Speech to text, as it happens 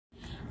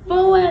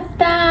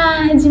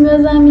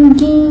meus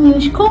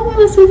amiguinhos! Como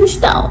vocês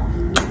estão?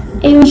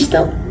 Eu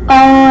estou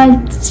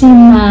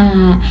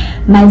ótima!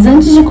 Mas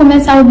antes de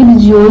começar o vídeo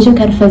de hoje, eu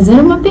quero fazer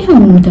uma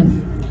pergunta.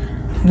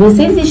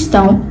 Vocês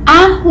estão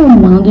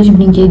arrumando os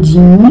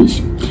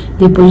brinquedinhos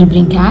depois de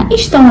brincar?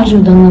 Estão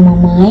ajudando a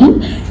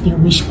mamãe? Eu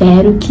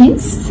espero que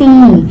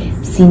sim!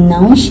 Se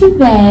não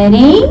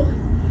estiverem,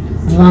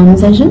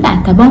 vamos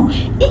ajudar, tá bom?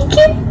 E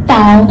que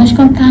tal nós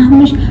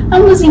cantarmos a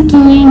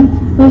musiquinha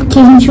que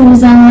a gente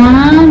usa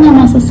lá na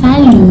nossa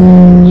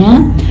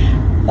salinha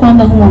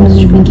quando arrumamos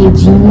os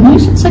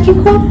brinquedinhos, só que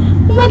com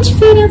uma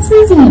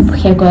diferençazinha,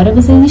 porque agora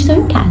vocês estão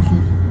em casa.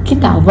 Que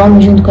tal?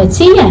 Vamos junto com a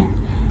tia?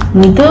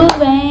 Muito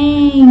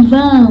bem,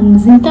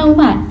 vamos! Então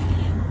vai!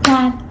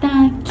 Cata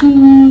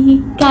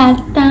aqui,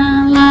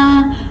 cata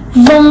lá,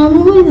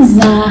 vamos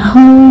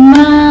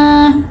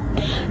arrumar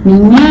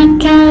minha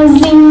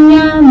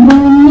casinha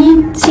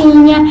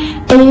bonitinha,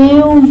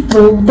 eu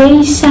vou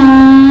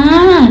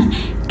deixar.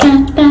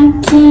 Cata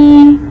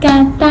aqui,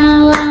 cata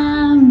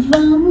lá,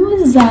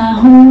 vamos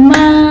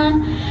arrumar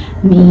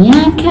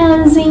minha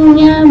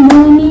casinha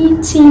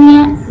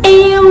bonitinha,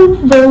 eu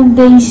vou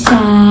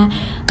deixar.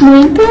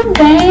 Muito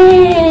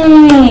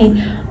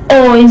bem!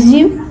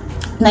 Hoje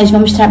nós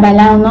vamos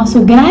trabalhar o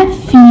nosso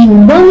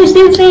grafismo. Vamos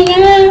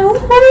desenhar!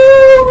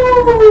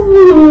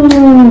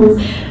 Uhul!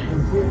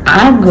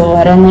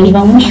 Agora nós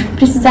vamos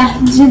precisar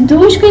de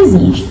duas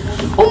coisinhas.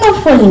 Uma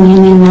folhinha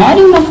menor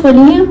e uma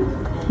folhinha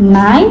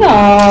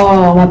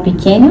maior. Uma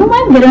pequena e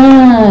uma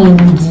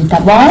grande, tá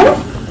bom?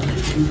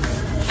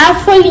 A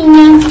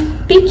folhinha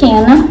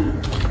pequena,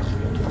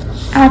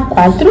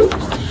 A4,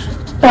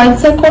 pode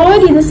ser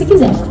colorida se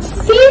quiser.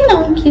 Se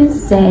não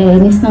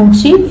quiserem, se não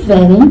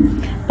tiverem,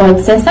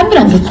 pode ser essa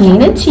branca, que nem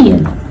da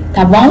tia,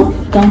 tá bom?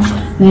 Então,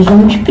 nós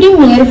vamos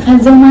primeiro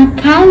fazer uma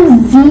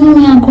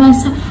casinha com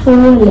essa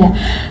folha.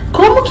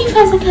 Como que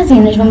faz a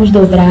casinha? Nós vamos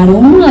dobrar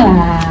um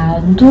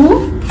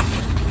lado.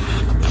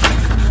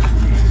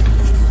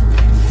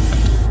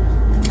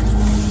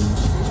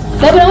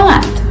 Dobrou um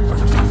lado.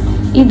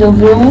 E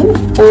dobrou o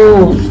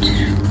outro.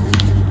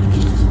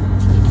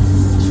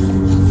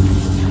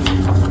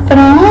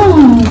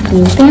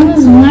 Pronto,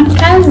 temos uma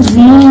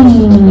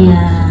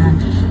casinha.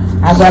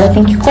 Agora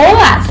tem que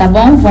colar, tá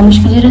bom? Vamos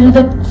pedir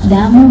ajuda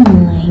da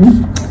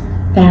mamãe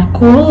para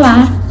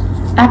colar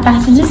a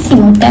parte de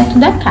cima, o teto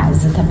da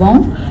casa, tá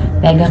bom?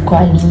 Pega a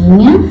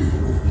colinha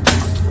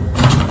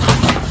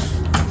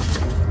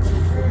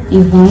e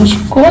vamos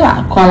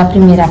colar. Cola a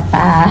primeira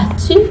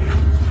parte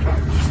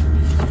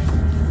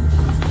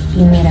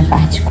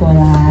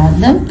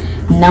colada.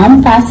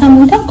 Não passa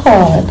muita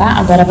cola, tá?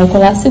 Agora vai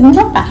colar a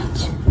segunda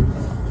parte.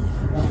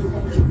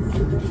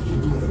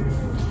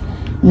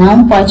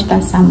 Não pode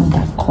passar muita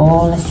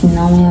cola,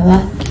 senão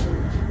ela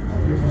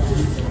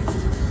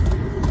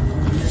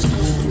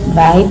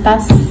vai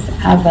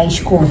passar, vai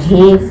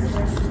escorrer.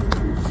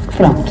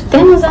 Pronto,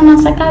 temos a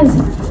nossa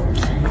casinha.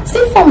 Se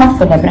for uma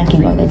folha branca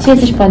igual da tia,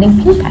 vocês podem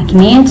pintar, que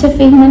nem a tia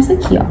fez nessa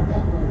aqui, ó.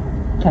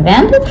 Tá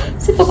vendo?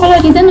 Se for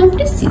colorida, não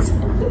precisa.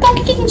 Então, o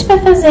que a gente vai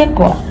fazer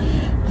agora?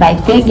 Vai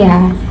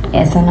pegar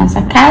essa nossa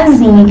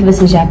casinha que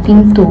você já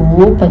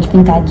pintou, pode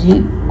pintar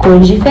de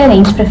cores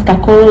diferentes pra ficar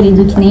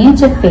colorido, que nem a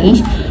tia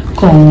fez,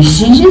 com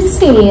giz de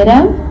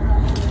cera.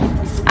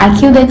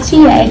 Aqui o da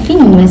tia é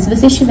fininho, mas se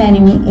vocês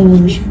tiverem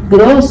os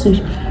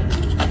grossos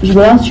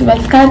vai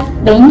ficar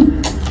bem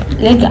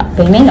legal,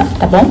 bem melhor,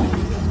 tá bom?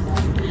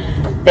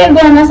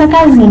 Pegou a nossa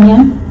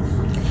casinha,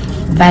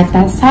 vai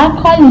passar a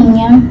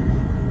colinha.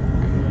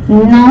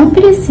 Não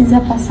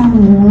precisa passar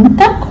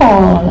muita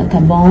cola, tá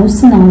bom?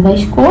 Senão vai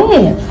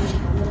escorrer.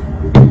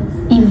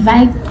 E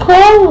vai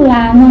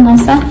colar na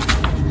nossa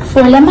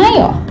folha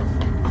maior.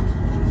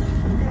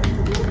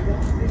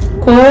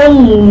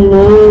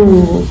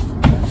 Colou.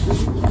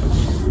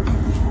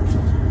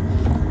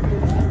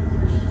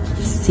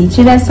 Se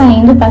tiver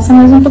saindo, passa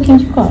mais um pouquinho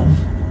de cola.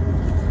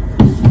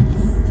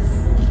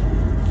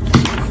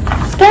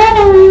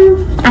 Tcharam!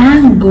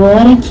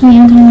 Agora que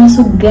entra o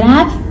nosso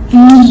grafismo.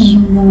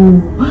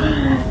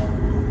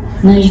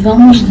 Nós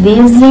vamos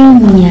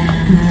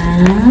desenhar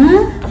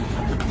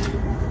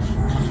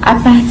a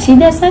partir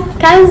dessa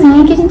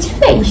casinha que a gente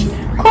fez.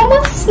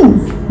 Como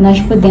assim? Nós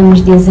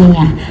podemos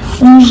desenhar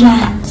um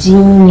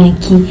jardim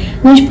aqui,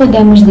 nós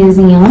podemos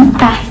desenhar um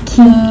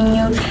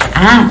parquinho.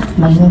 Ah,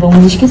 mas não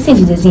vamos esquecer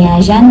de desenhar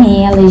as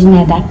janelas,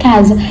 né, da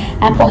casa,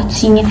 a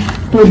portinha.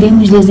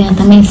 Podemos desenhar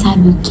também,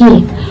 sabe o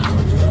quê?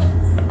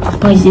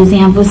 Pode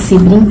desenhar você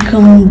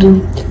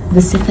brincando,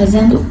 você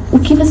fazendo o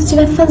que você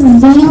estiver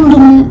fazendo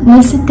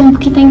nesse tempo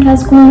que tá em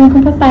casa com a mamãe e com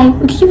o papai.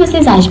 O que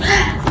vocês acham?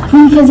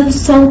 Vamos fazer o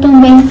sol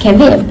também. Quer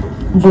ver?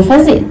 Vou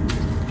fazer.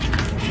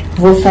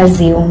 Vou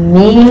fazer o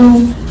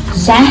meu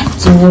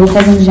jardim. Eu vou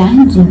fazer um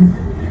jardim.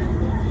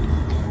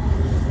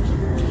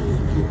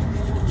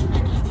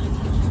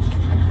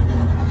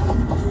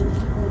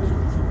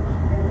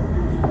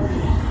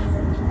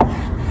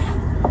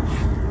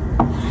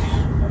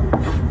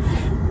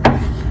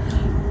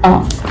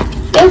 Ó,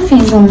 eu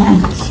fiz um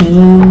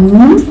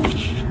matinho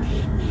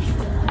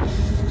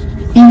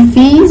e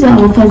fiz, ó,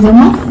 vou fazer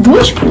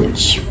duas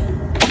flores.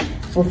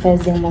 Vou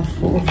fazer uma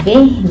flor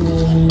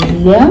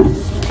vermelha,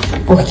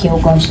 porque eu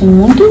gosto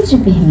muito de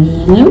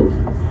vermelho.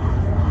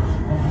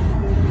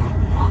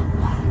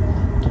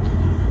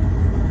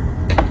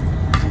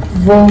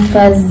 Vou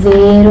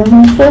fazer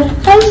uma flor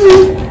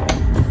azul.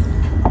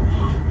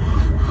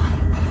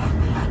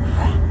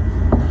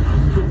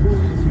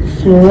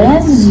 Flor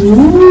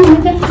azul e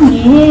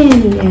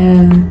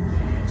vermelha.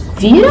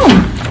 Viram?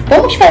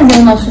 Vamos fazer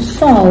o nosso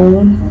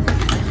sol.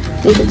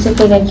 Deixa eu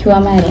pegar aqui o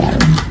amarelo.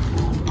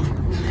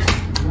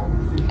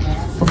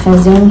 Vou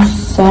fazer um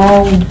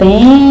sol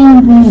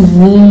bem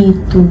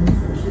bonito.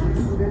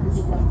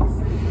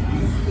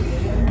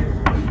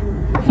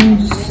 Um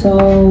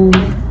sol.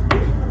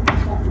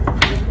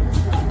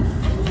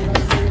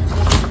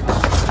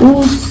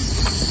 O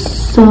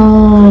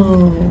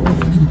sol.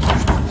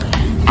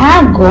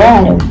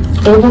 Agora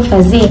eu vou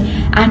fazer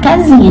a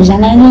casinha,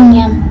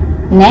 janelinha,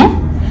 né?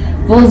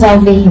 Vou usar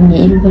o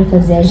vermelho para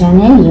fazer a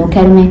janelinha. Eu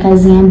quero minha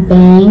casinha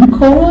bem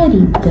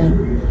colorida.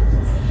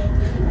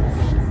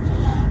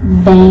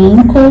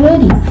 Bem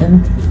colorida.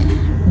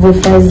 Vou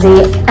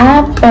fazer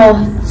a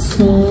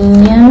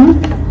portinha.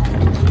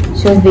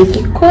 Deixa eu ver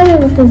que cor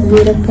eu vou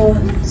fazer a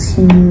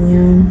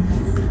portinha.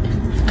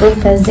 Vou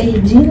fazer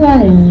de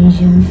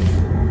laranja.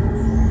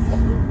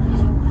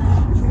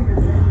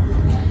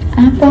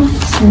 A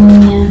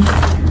portinha.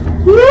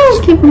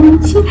 Que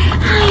bonitinho.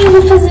 Ai, eu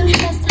vou fazer os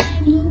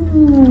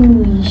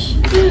passarinhos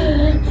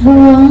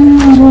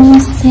voando no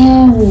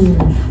céu.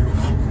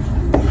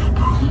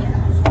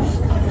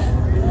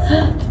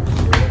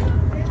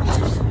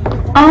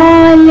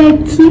 Olha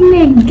que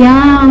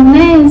legal,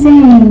 né,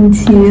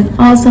 gente?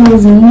 Ó o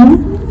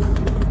solzinho.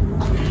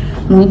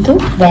 Muito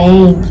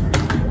bem.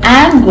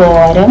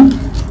 Agora,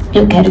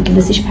 eu quero que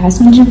vocês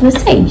façam de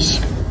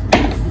vocês.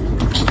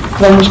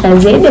 Vamos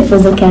fazer,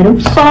 depois eu quero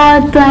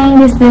foto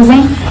ainda, esse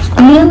desenho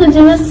lindo de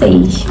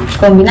vocês.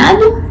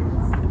 Combinado?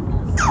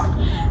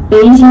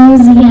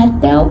 Beijinhos e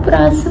até o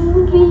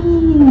próximo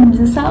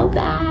vídeo.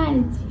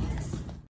 Saudade!